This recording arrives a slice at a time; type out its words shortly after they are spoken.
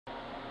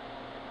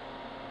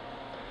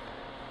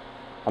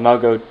I'll now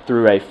go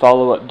through a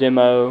follow-up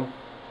demo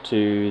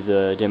to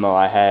the demo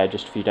I had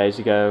just a few days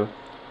ago.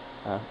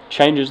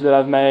 Changes that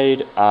I've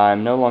made: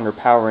 I'm no longer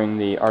powering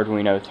the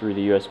Arduino through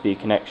the USB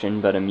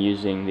connection, but I'm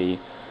using the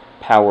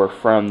power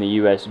from the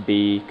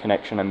USB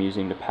connection I'm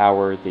using to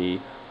power the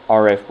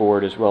RF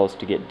board as well as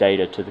to get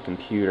data to the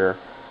computer.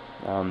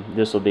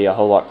 This will be a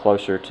whole lot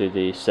closer to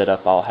the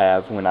setup I'll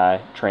have when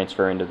I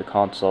transfer into the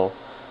console.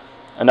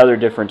 Another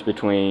difference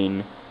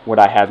between what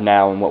I have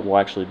now and what will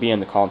actually be in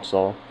the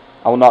console: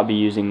 I will not be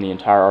using the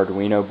entire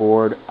Arduino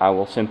board. I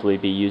will simply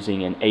be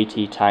using an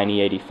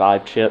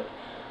ATtiny85 chip.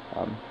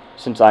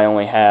 Since I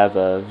only have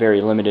a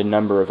very limited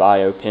number of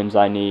I/O pins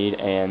I need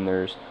and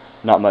there's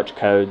not much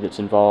code that's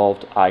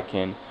involved, I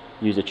can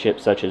use a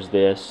chip such as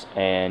this,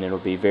 and it'll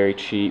be very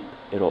cheap,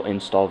 it'll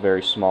install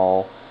very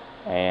small,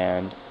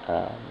 and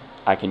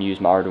I can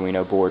use my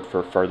Arduino board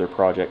for further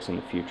projects in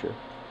the future.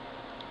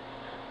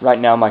 Right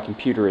now my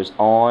computer is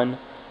on,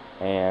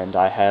 and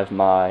I have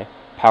my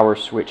power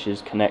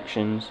switches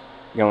connections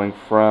going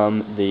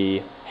from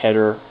the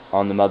header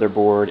on the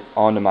motherboard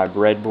onto my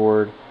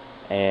breadboard,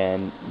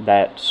 and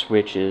that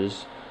switch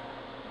is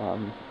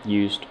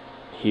used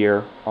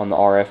here on the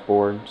RF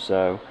board.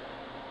 So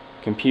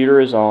computer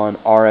is on,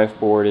 RF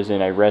board is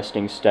in a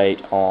resting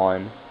state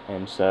on,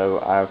 and so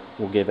I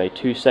will give a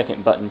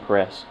 2-second button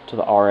press to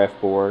the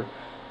RF board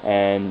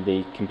and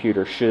the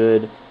computer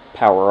should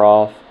power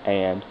off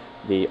and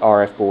the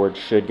RF board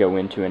should go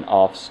into an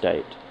off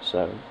state.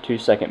 So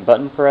 2-second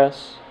button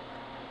press.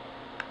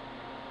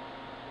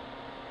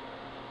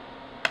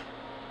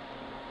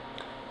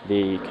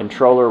 The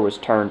controller was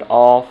turned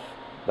off,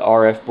 the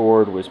RF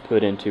board was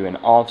put into an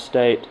off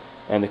state,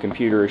 and the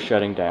computer is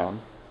shutting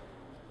down.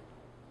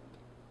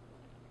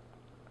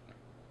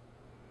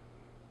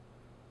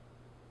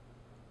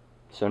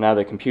 So now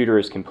the computer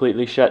is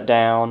completely shut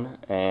down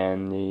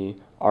and the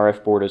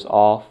RF board is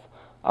off.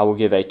 I will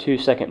give a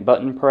 2-second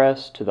button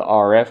press to the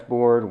RF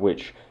board,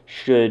 which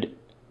should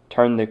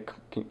turn the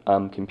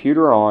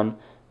computer on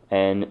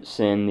and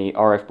send the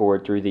RF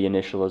board through the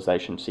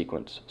initialization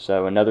sequence.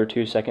 So another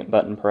 2-second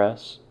button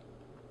press.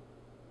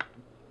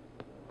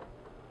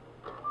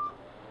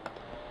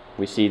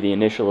 We see the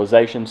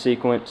initialization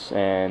sequence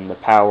and the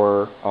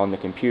power on the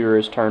computer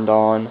is turned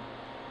on.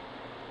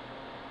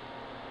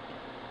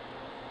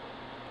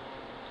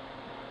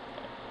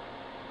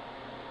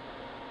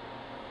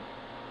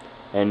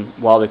 And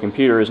while the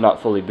computer is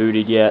not fully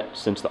booted yet,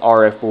 since the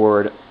RF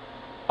board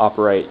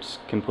operates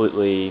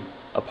completely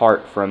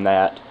apart from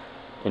that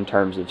in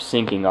terms of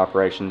syncing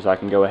operations, I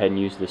can go ahead and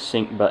use the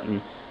sync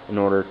button in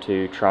order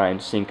to try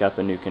and sync up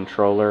a new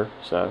controller.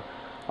 So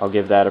I'll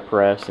give that a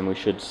press and we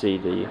should see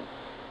the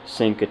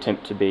sync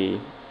attempt to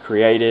be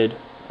created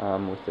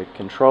with the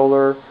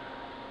controller.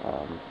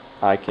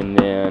 I can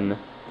then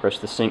press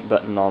the sync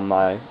button on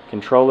my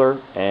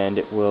controller and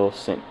it will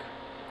sync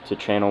to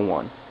channel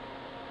 1.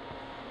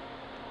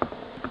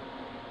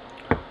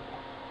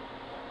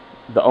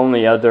 The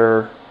only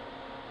other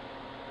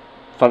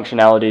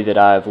functionality that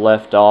I've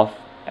left off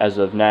as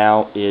of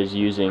now is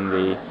using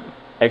the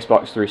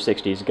Xbox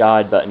 360's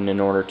guide button in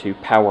order to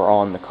power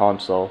on the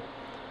console.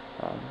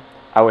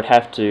 I would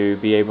have to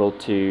be able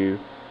to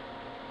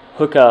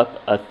hook up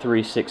a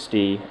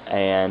 360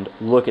 and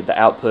look at the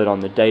output on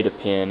the data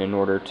pin in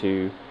order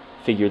to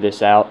figure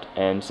this out,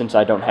 and since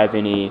I don't have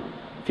any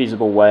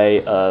feasible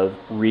way of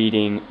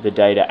reading the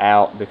data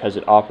out because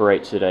it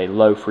operates at a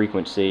low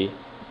frequency,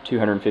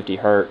 250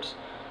 Hertz,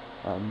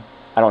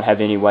 I don't have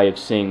any way of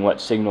seeing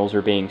what signals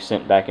are being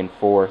sent back and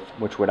forth,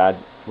 which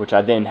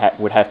I then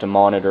would have to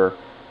monitor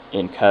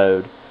in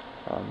code.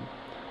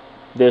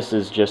 This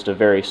is just a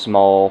very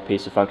small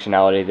piece of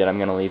functionality that I'm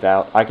going to leave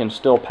out. I can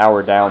still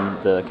power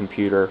down the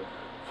computer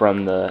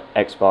from the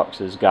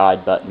Xbox's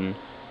guide button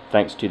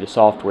thanks to the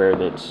software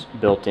that's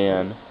built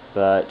in,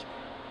 but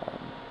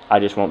I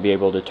just won't be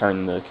able to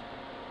turn the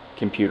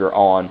computer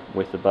on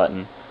with the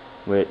button,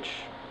 which,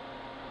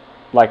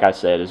 like I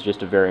said, is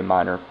just a very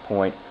minor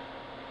point.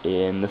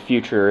 In the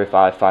future, if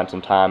I find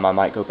some time, I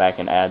might go back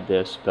and add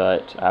this,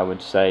 but I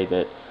would say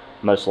that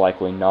most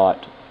likely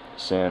not,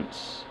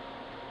 since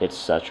it's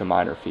such a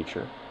minor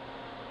feature.